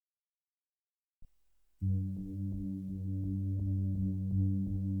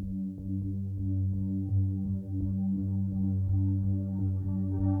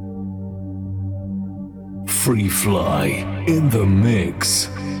Fre3 in the mix.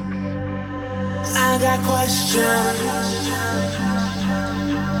 I got questions.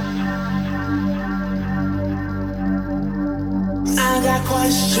 I got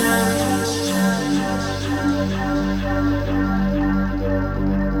questions.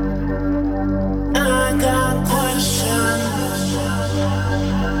 I got questions.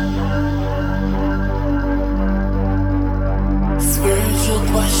 Spiritual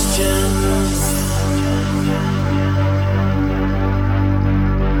questions.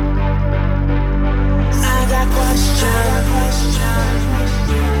 I got questions.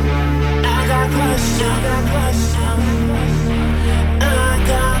 I got questions. I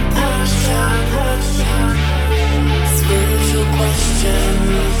got questions. Spiritual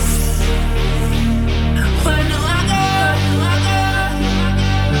questions. Where do I go?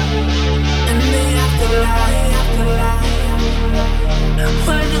 In the afterlife.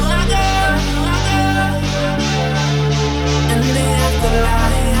 Where do I go? In the afterlife.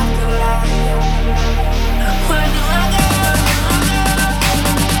 Where do I go?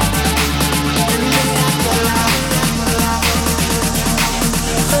 In the afterlife.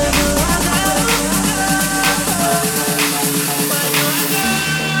 Where do I go?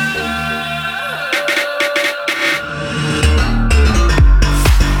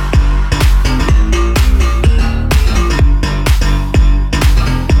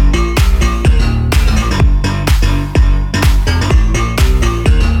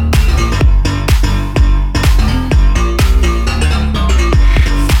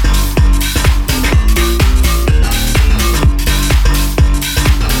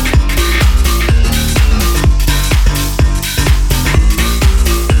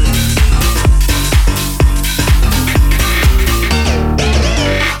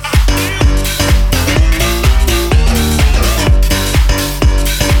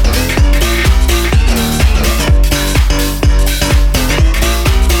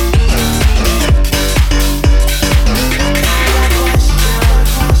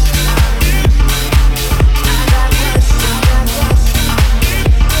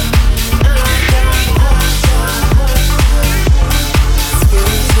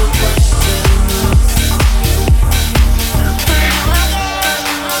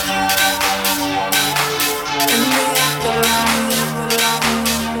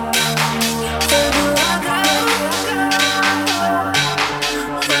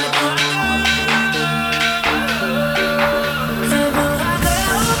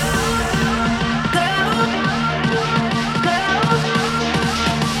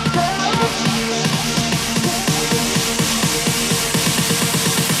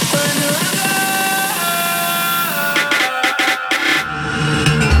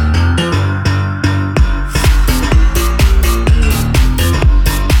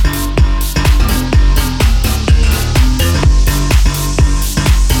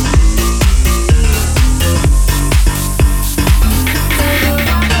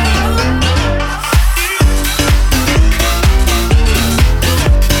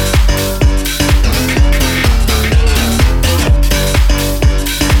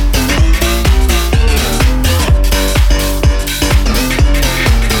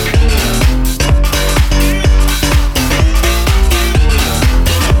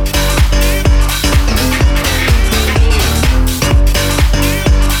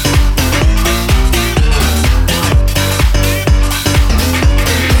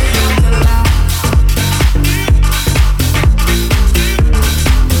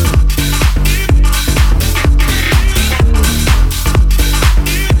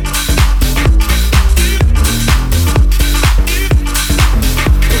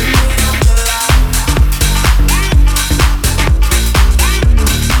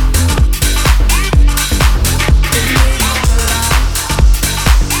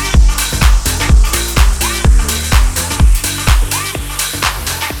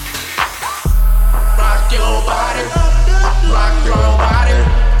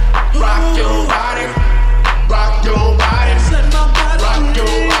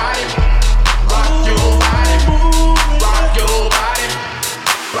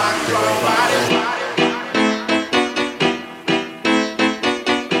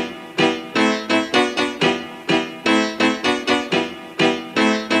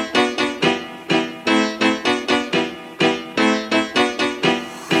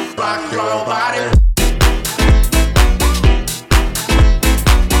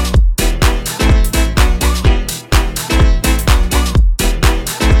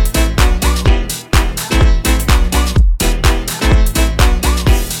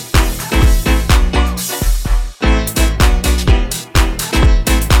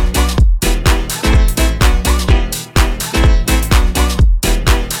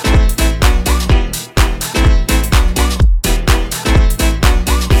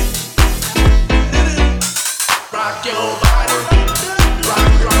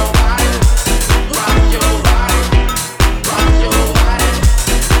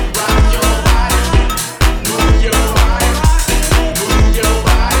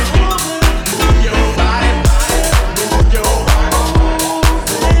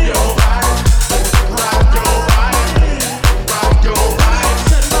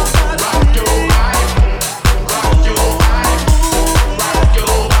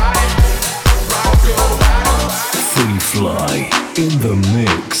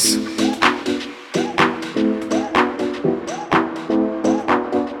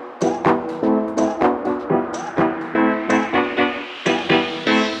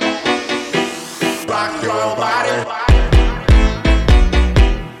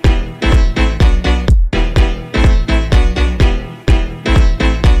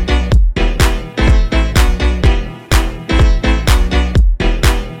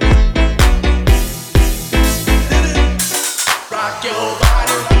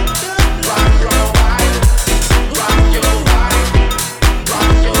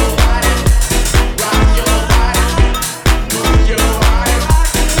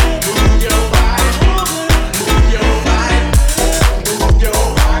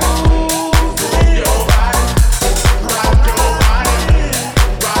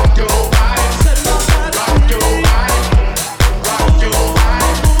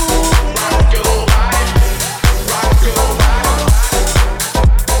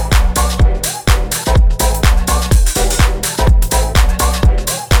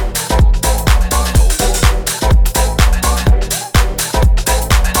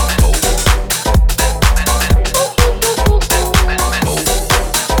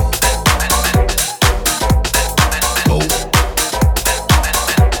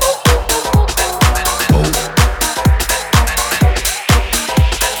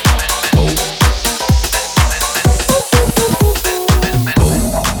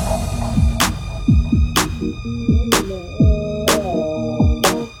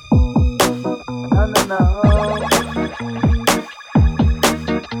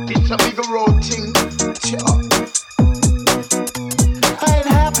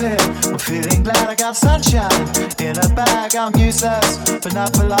 but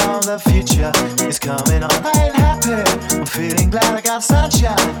not for long. The future is coming on. I ain't happy, I'm feeling glad I got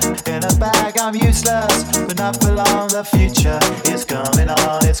sunshine in a bag. I'm useless, but not for long. The future is coming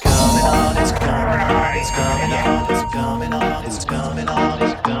on. It's coming on. It's coming on. It's coming on. It's coming on. It's coming on.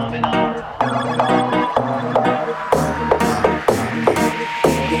 It's coming on.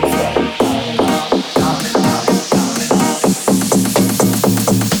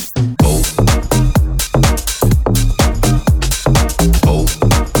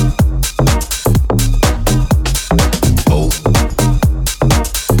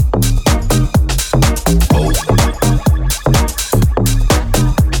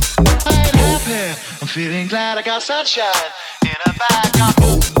 Feeling glad I got sunshine in a bag. I'm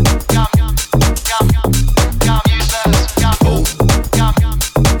useless.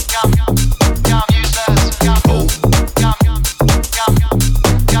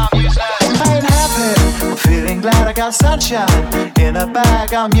 I ain't happy. I'm feeling glad I got sunshine in a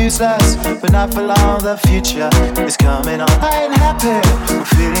bag. I'm useless, but not for long. The future is coming on. I ain't happy. I'm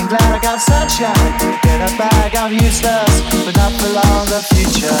feeling glad I got sunshine in a bag. I'm useless, but not for long. The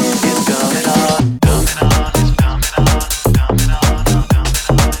future is coming on.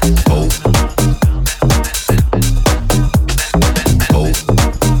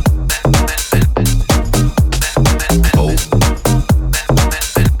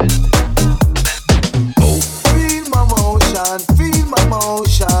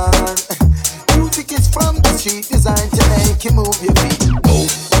 Designed to make you move your feet.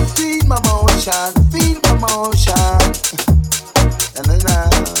 Feel my motion, feel my motion.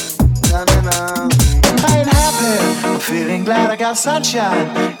 Na-na-na, I ain't happy, I'm feeling glad I got sunshine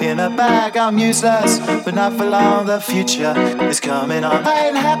in a bag. I'm useless, but not for long. The future is coming on. I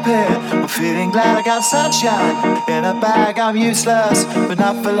ain't happy, I'm feeling glad I got sunshine in a bag. I'm useless, but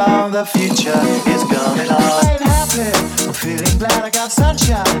not for long. The future is coming on. I ain't happy, I'm feeling glad I got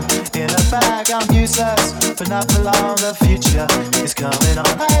sunshine in a bag. I'm useless, but not for long. The future is coming on.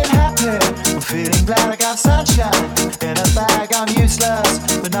 I ain't happy, I'm feeling glad I got sunshine in a bag. I'm useless,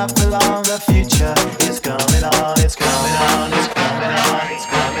 but not for long. The future is coming on. It's coming on. It's coming on. It's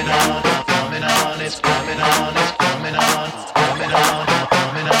coming on. It's coming on. It's coming on. It's coming on. It's coming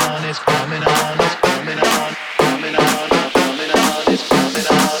on. It's coming on. It's coming on. It's coming on. Coming on. Coming on. It's coming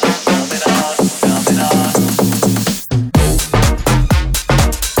on. It's coming on. Coming on.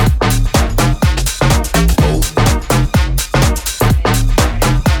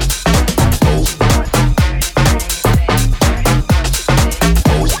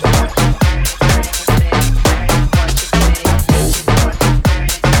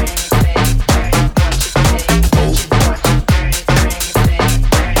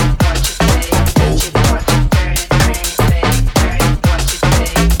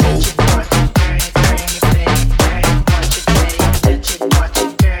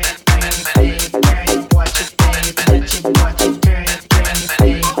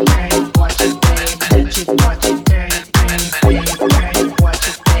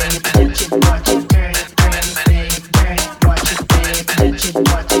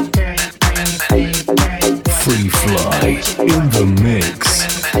 Fre3 in the mix.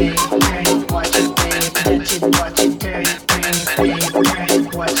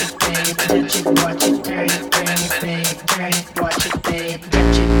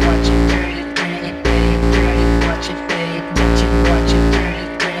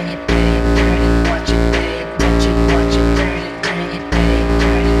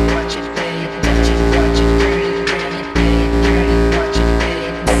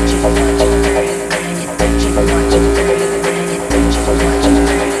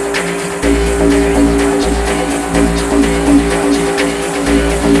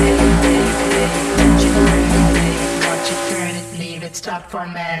 Stop,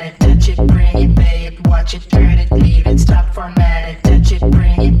 format it, touch it, bring it, babe. Watch it, turn it, leave it. Stop, format it, touch it,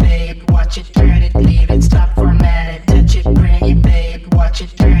 bring it, babe. Watch it, turn it, leave it. Stop, format it, touch it, bring it, babe. Watch it,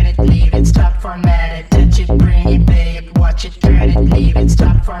 turn it, leave it. Stop, format it, touch it, bring it, babe. Watch it, turn it, leave it.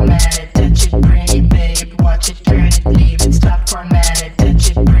 Stop, format it, touch it, bring it, babe. Watch it, turn it, leave it. Stop, format it,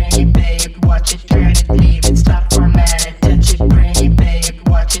 touch it, bring it, babe. Watch it, turn it, leave it. Stop, format it, touch it, bring it, babe.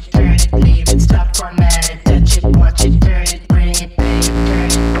 Watch it, turn it, leave it. Stop, format it, touch it, watch it, turn it, bring it, babe. Turn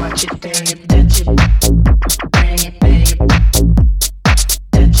it, watch it, turn it, touch it, bring it, babe.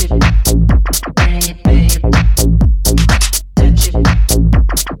 Touch it, bring it, babe. Touch it,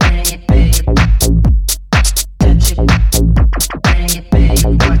 bring it, babe. Touch it, bring it,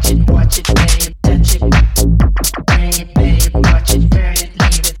 babe. Watch it, babe. Touch it, bring it, babe. Watch it, turn it,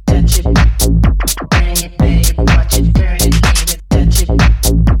 leave it. Touch it, bring it, babe. Watch it, turn it, leave it. Touch it,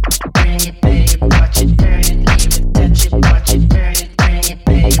 bring it, babe. Watch it, turn it, leave it. Touch it, watch it, turn it, bring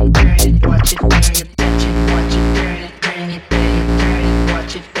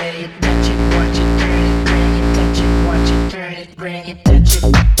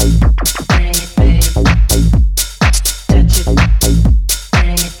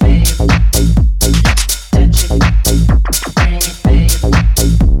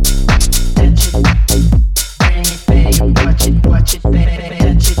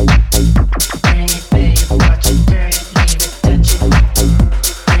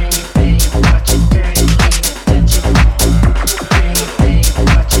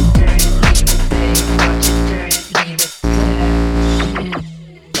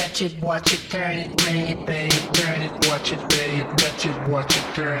watch it, turn it, bring it, babe, turn it, watch it, babe, touch it, watch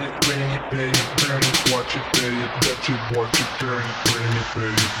it, turn it, bring it, babe, turn it, watch it, babe, touch it, watch it, turn it, bring it,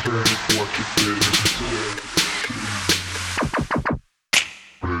 babe, turn it, watch it, babe,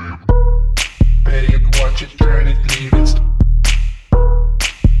 babe, watch it, turn it, leave it,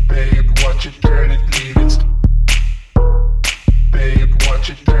 babe, watch it, turn it, leave it, babe, watch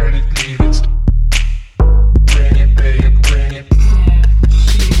it, turn it, leave it, bring it, babe, bring it.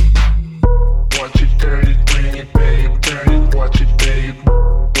 Watch it, turn it, bring it, babe, turn it, watch it, babe.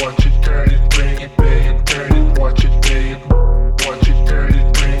 Watch it, turn it, bring it, babe, turn it, watch it, babe. Watch it, turn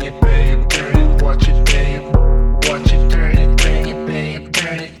it, bring it, babe, turn it, watch it, babe. Watch it, turn it, bring it, babe,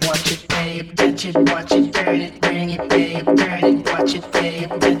 turn it, watch it, babe. Touch it, watch it, turn it, bring it, babe, turn it, watch it, babe.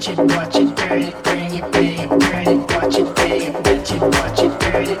 Touch it, watch it, turn it, bring it, babe, turn it, watch it, babe. Touch it, watch it,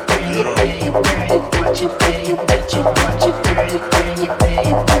 turn it, bring it, babe, turn it, watch it, babe. Touch it, watch it, turn it, bring it,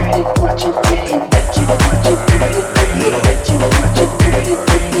 babe, turn it, watch it, babe. Touch it, watch it, turn it, bring it, touch it, watch it, turn it,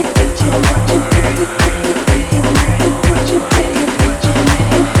 bring it, touch it, watch it, turn it, bring it, babe, turn it, watch it, babe, watch it,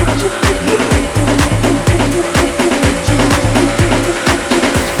 babe, watch it, babe,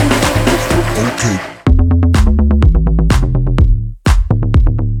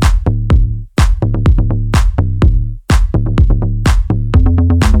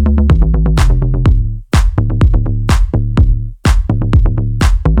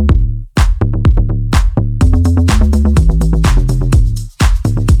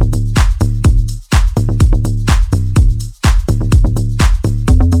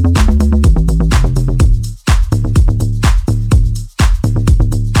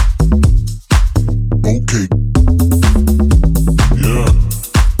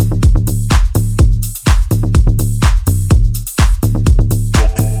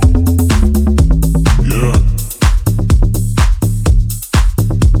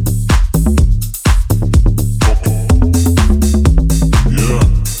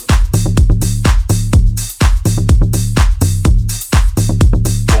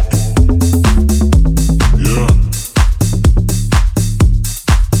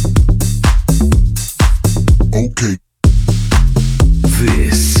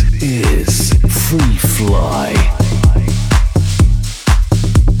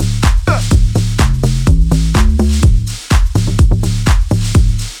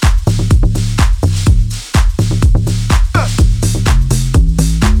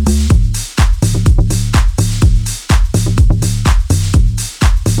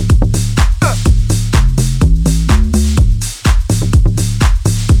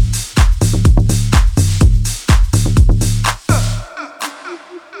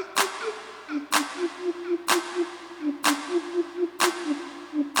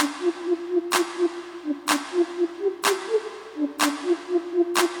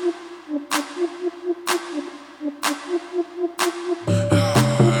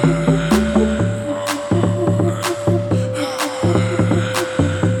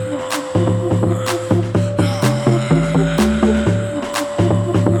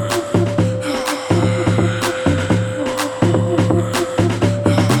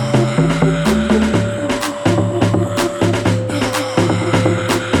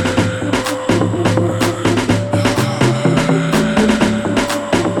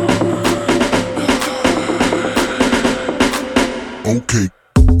 Okay.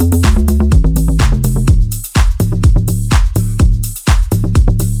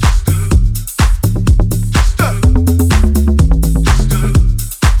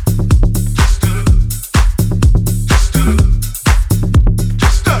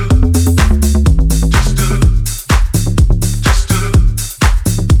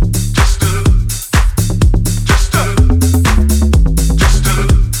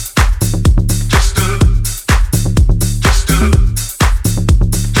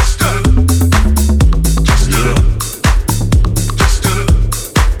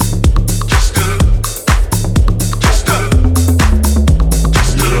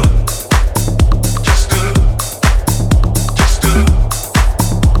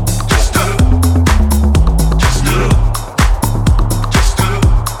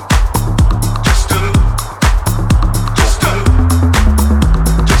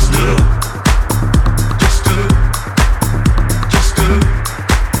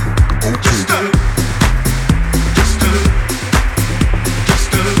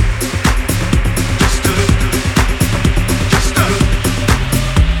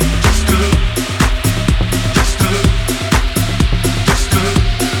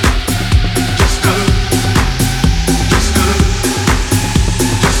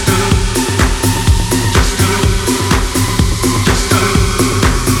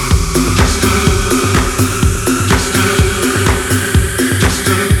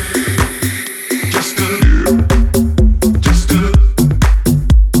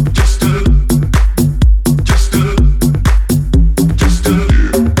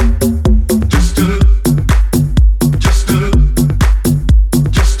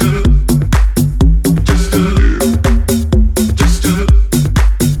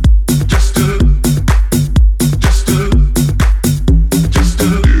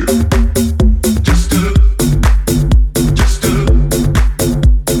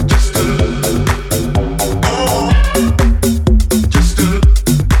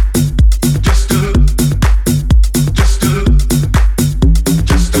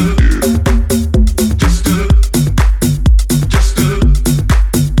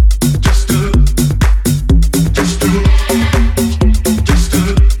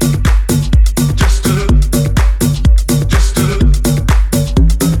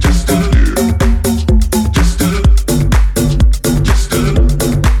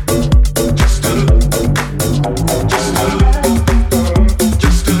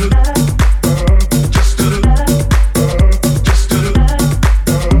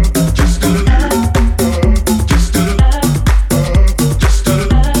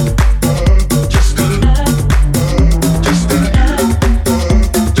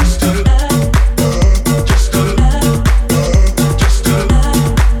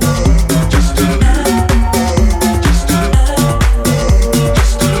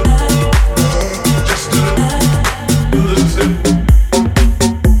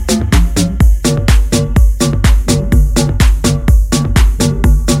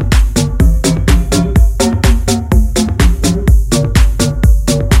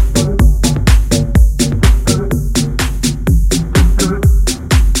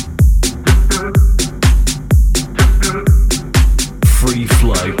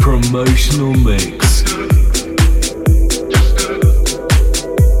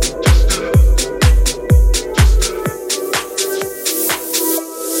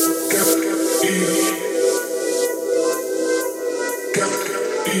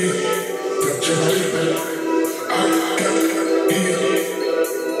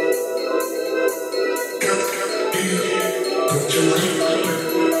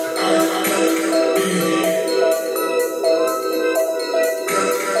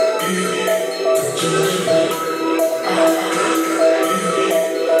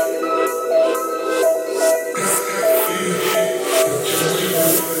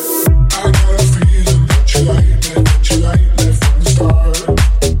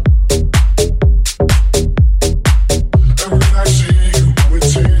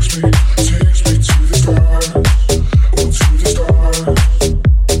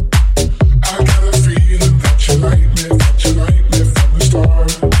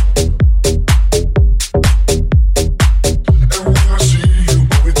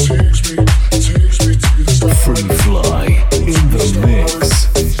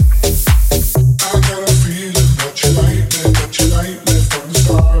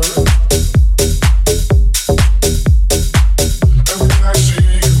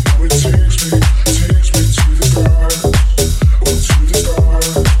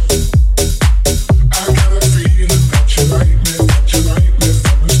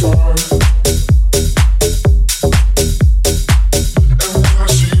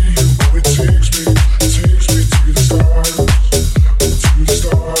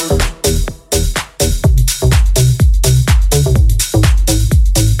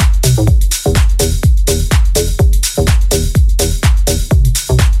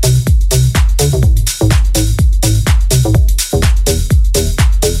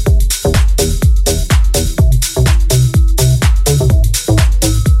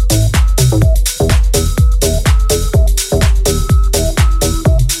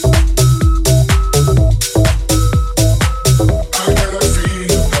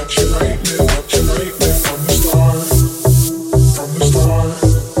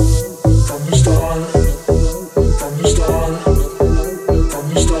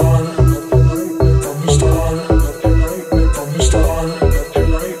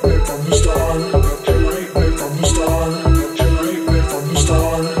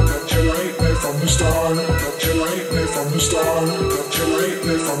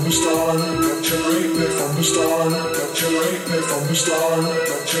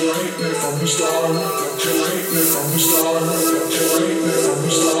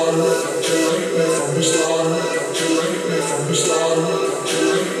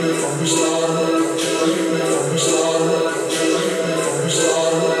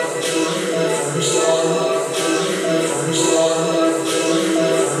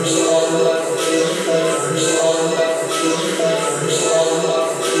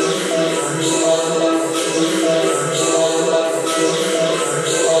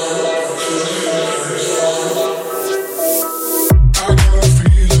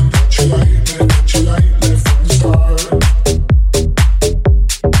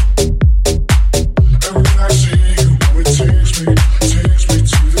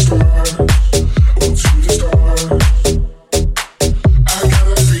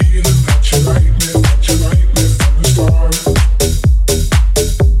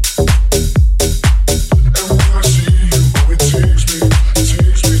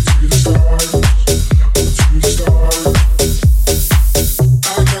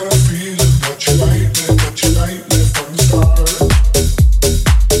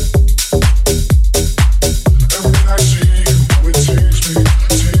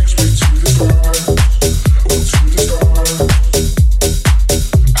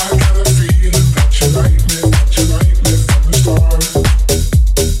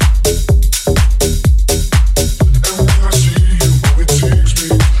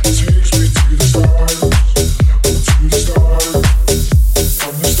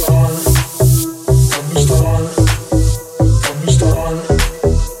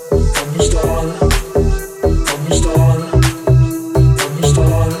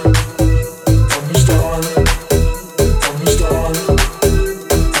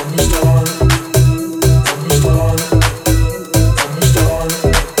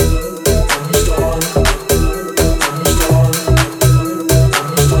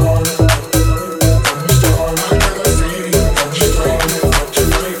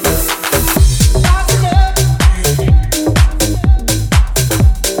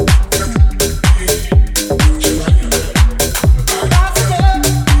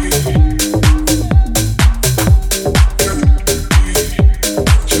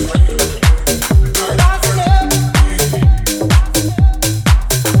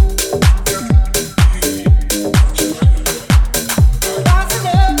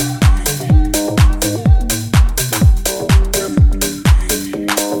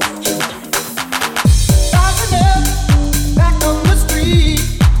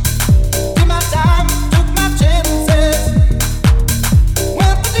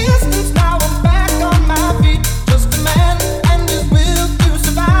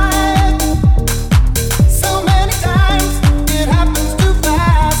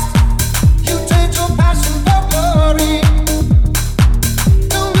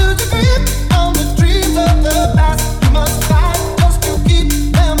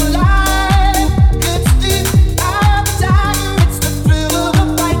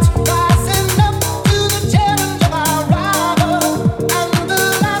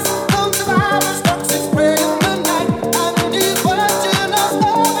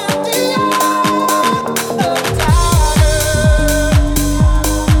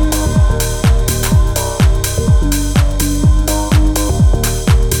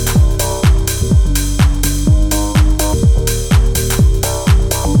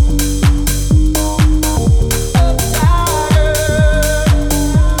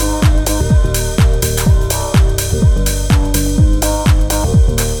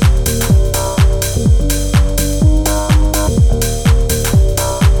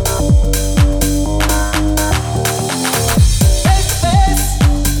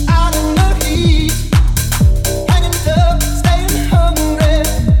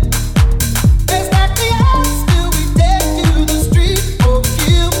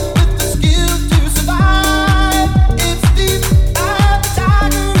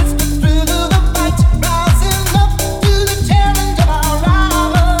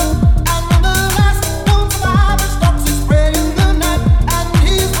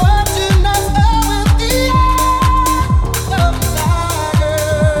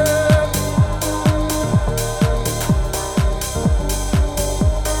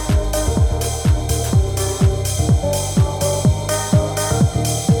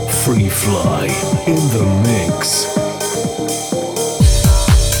 Fre3 in the mix.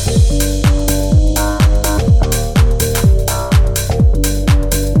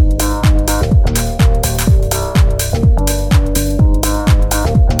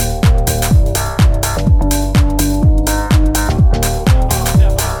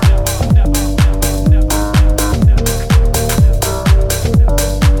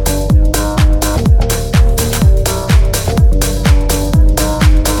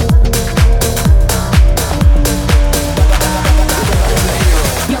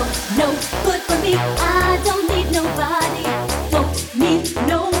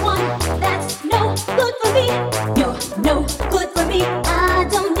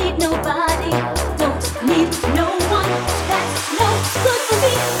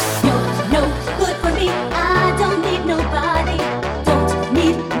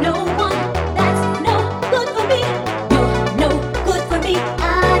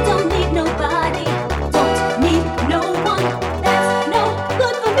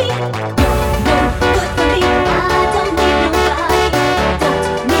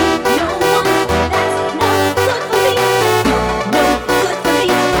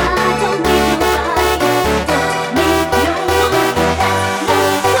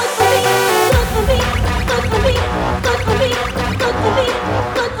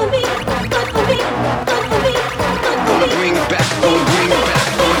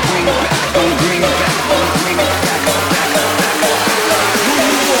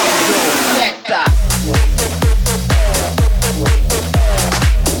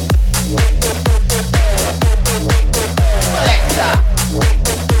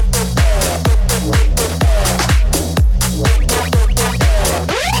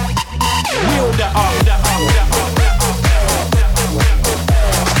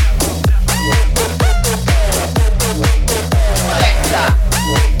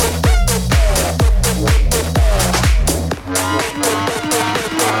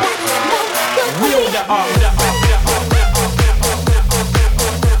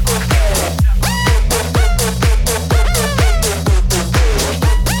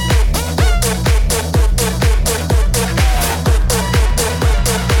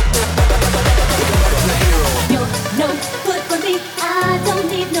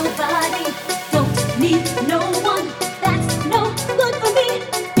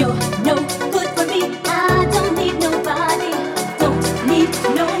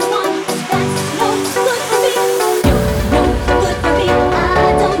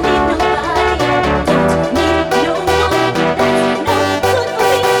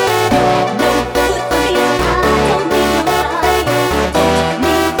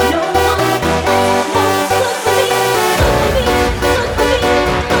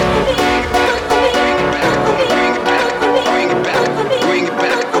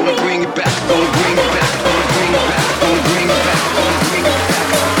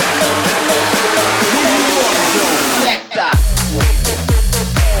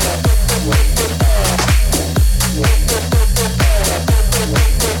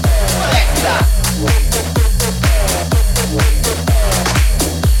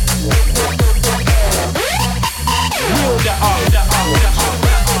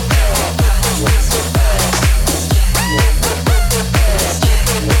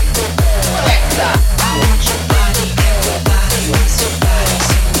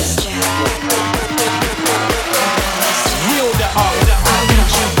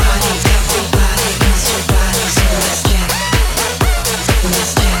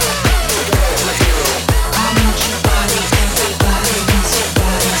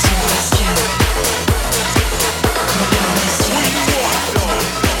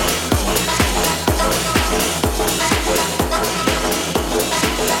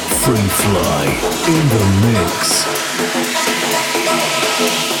 Fre3 in the mix.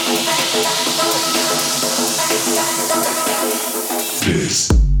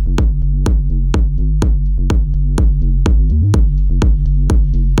 This.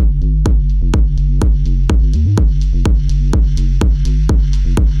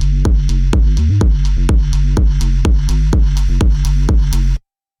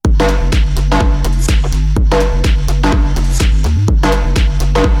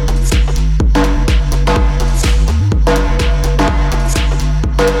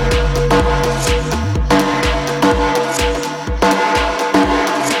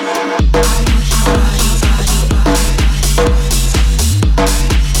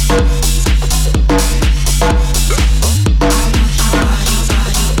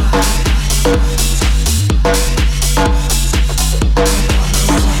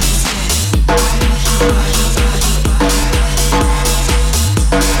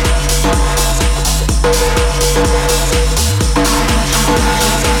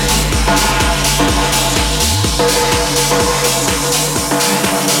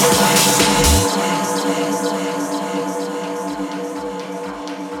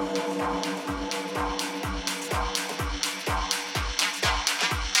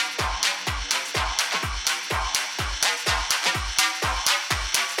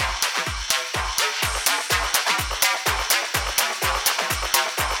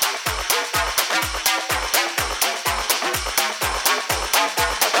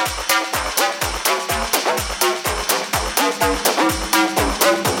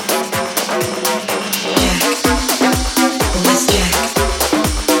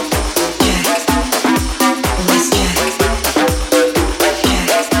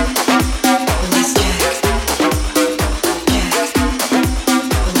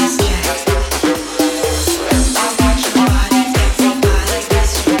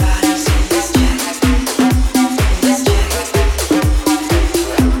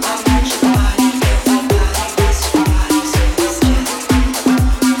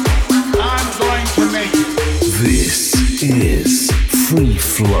 Is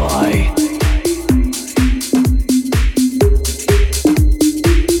Fre3.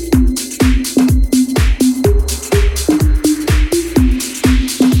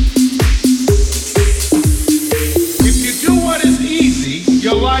 If you do what is easy,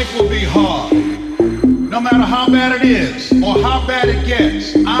 your life will be hard. No matter how bad it is or how bad it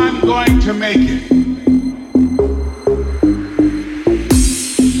gets, I'm going to make it.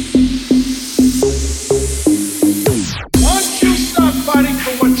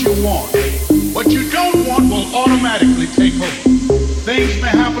 Automatically take over. Things may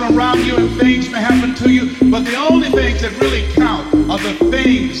happen around you and things may happen to you, but the only things that really count are the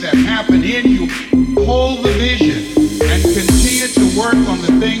things that happen in you. Hold the vision and continue to work on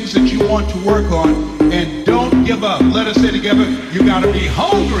the things that you want to work on, and don't give up. Let us say together, you gotta be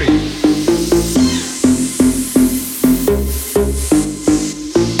hungry.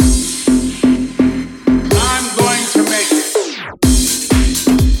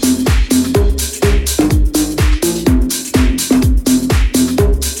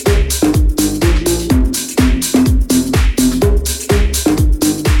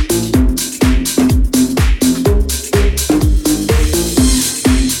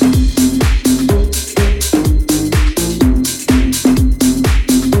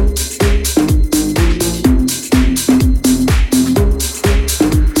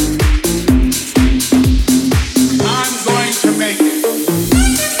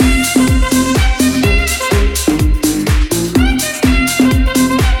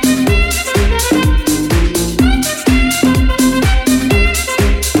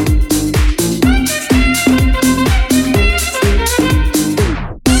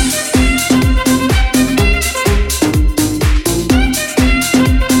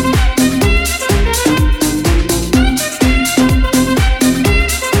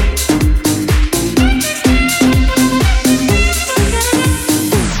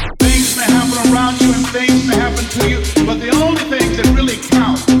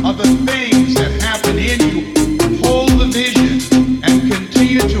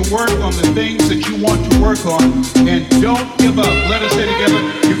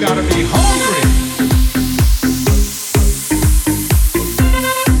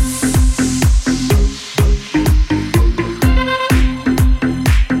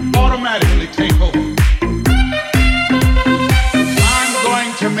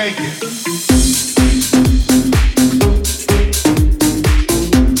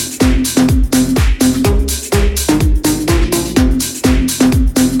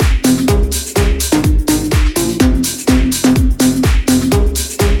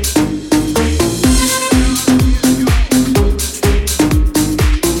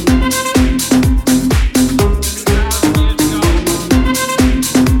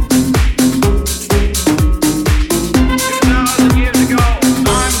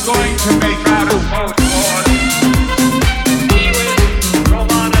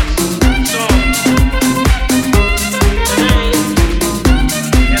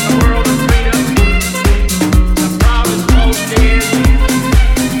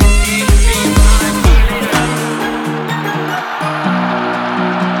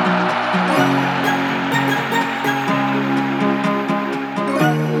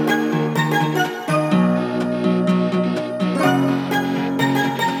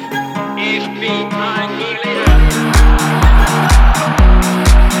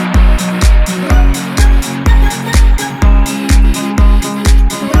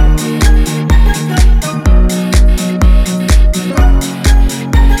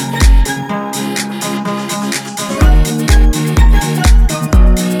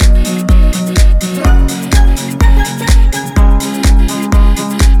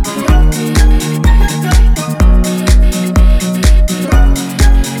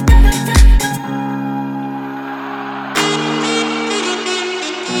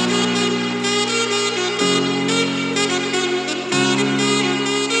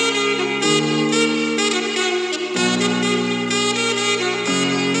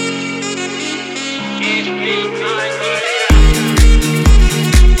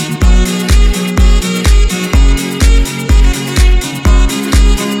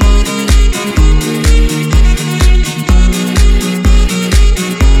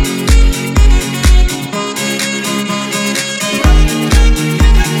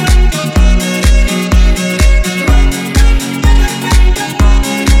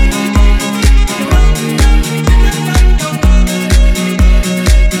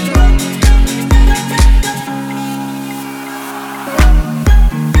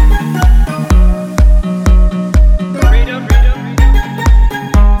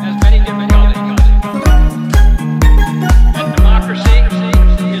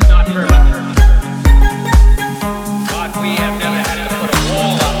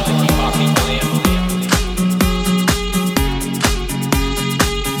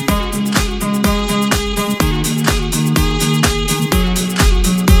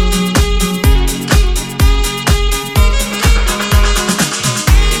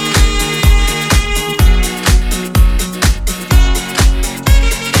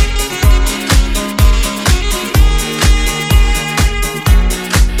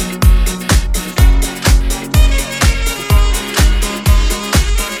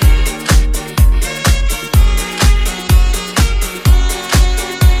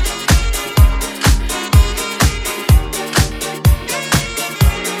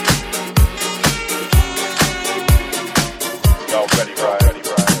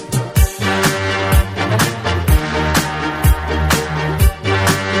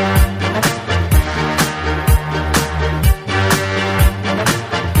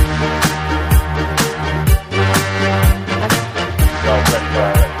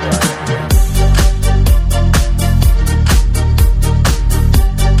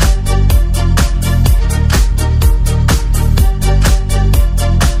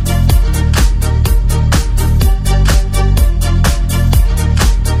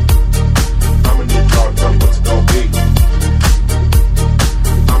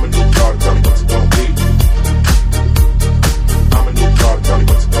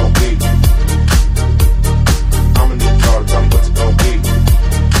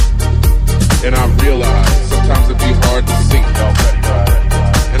 And I realize sometimes it be hard to see.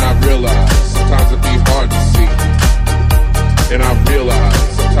 And I realize sometimes it be hard to see. And I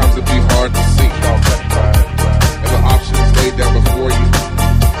realize sometimes it be hard to see. And the options laid down before you.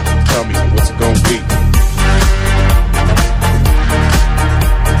 Tell me, what's it gonna be?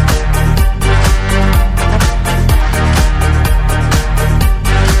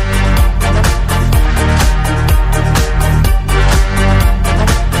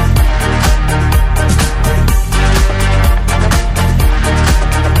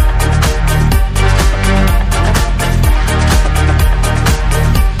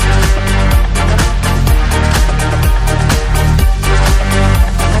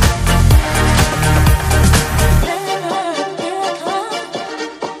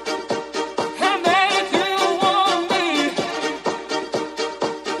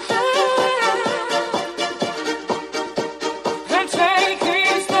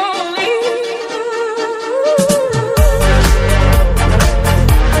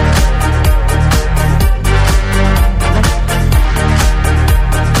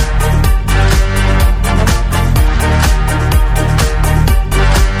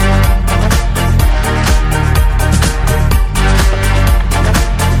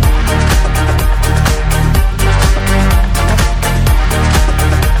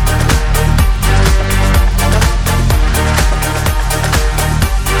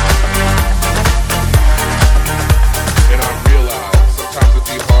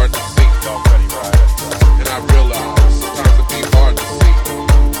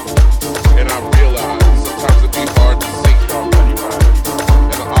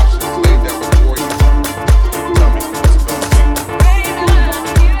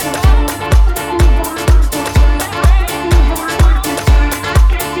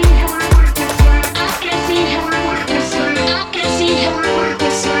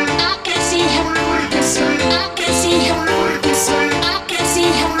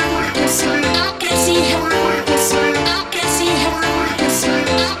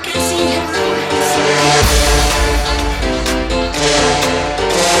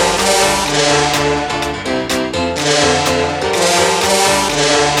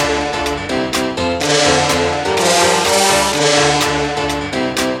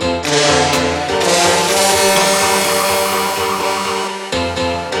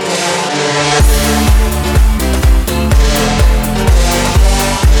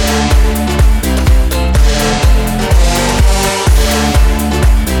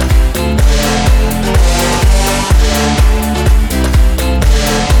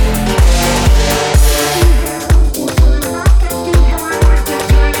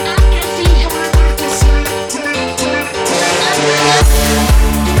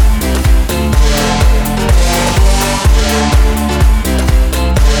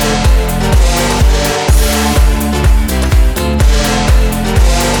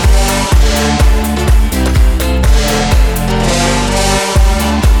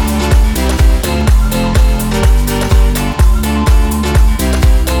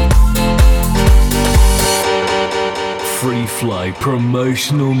 Fre3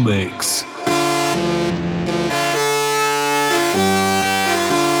 promotional mix.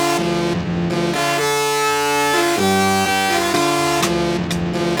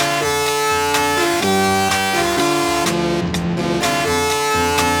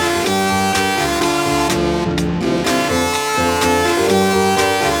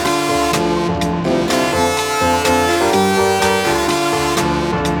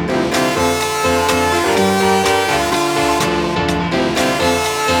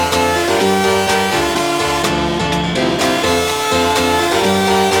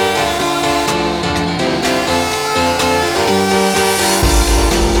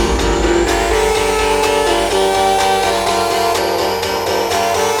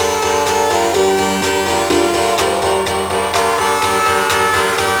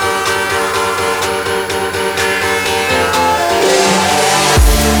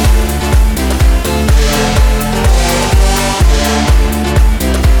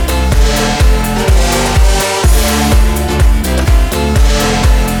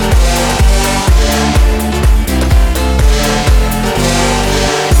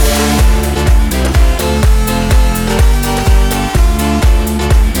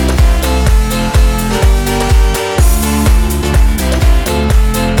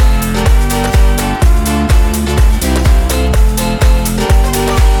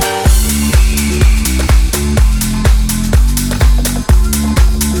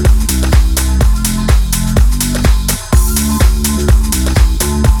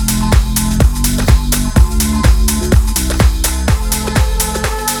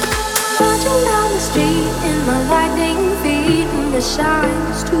 street in my lightning feet, and the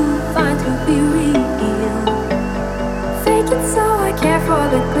shines too fine to be real. Fake it so I care for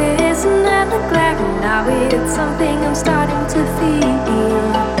the glisten and the glare, and now it's something I'm starting to feel.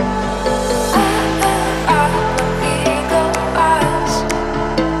 Eagle eyes,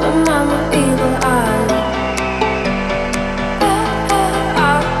 but mama eagle eyes.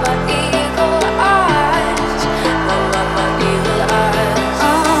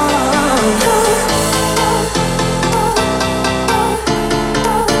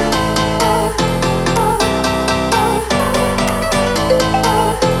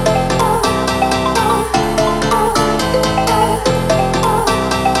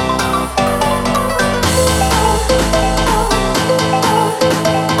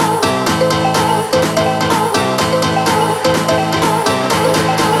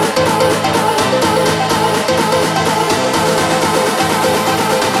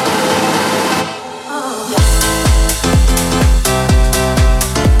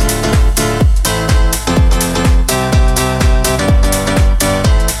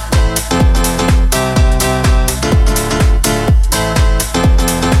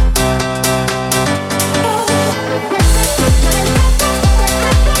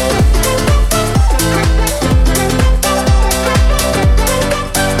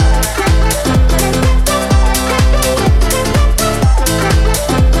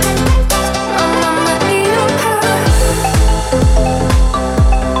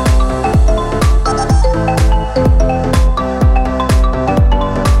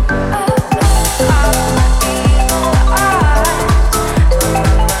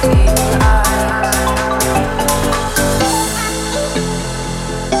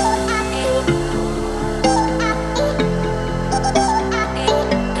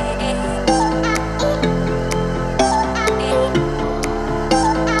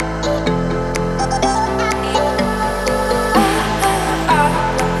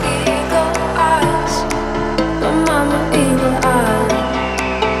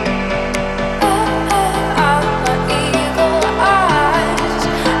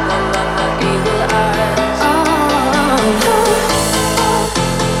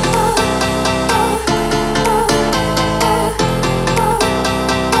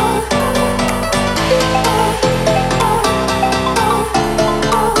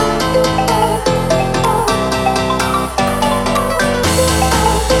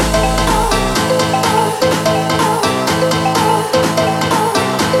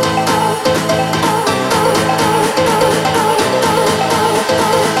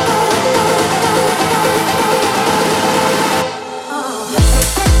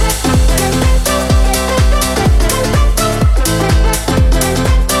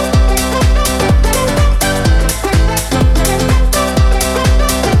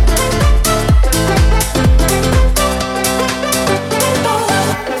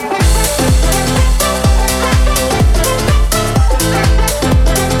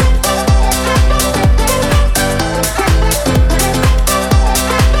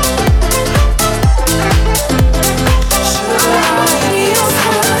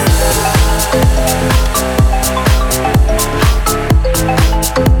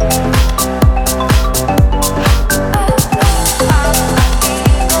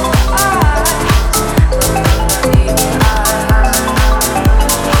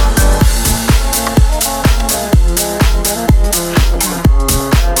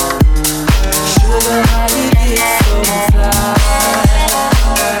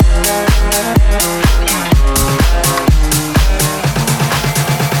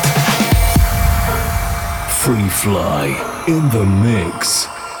 Fre3 in the mix.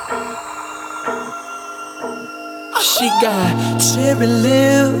 She got cherry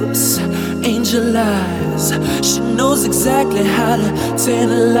lips, angel eyes. She knows exactly how to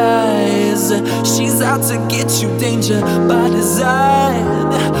tantalize. She's out to get you, danger by design.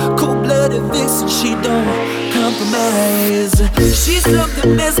 Cold-blooded vixen, she don't compromise. She's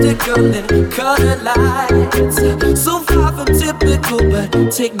something mystical in color lights. So far from typical,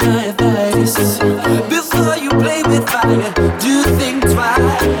 but take my advice. Before you play with fire, do think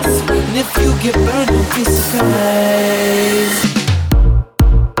twice. And if you get burned, don't be surprised.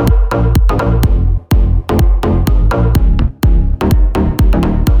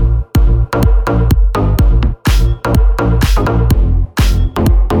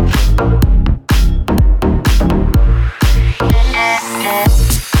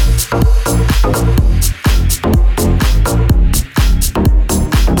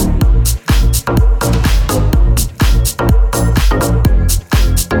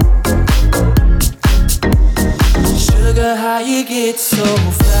 How you get so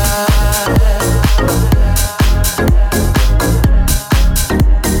fly?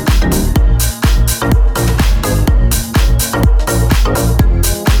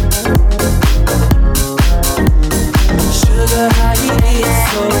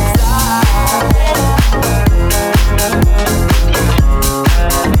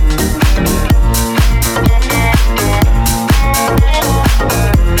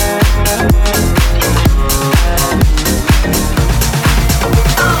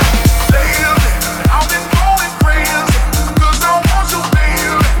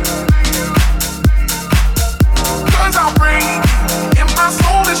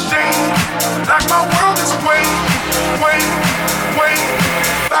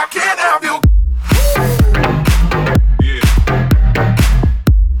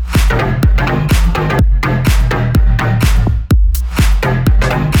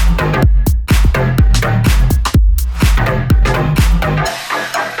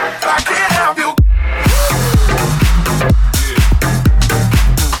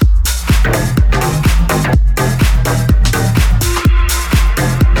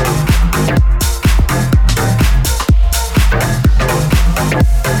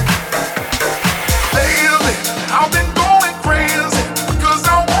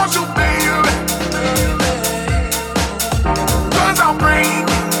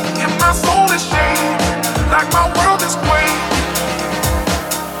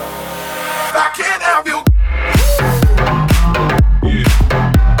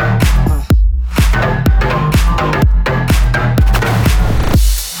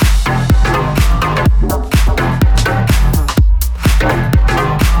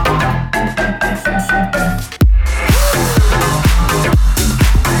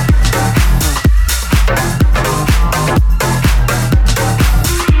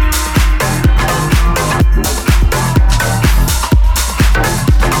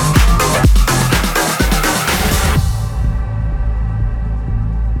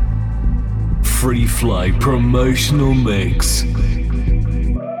 Fre3 promotional mix.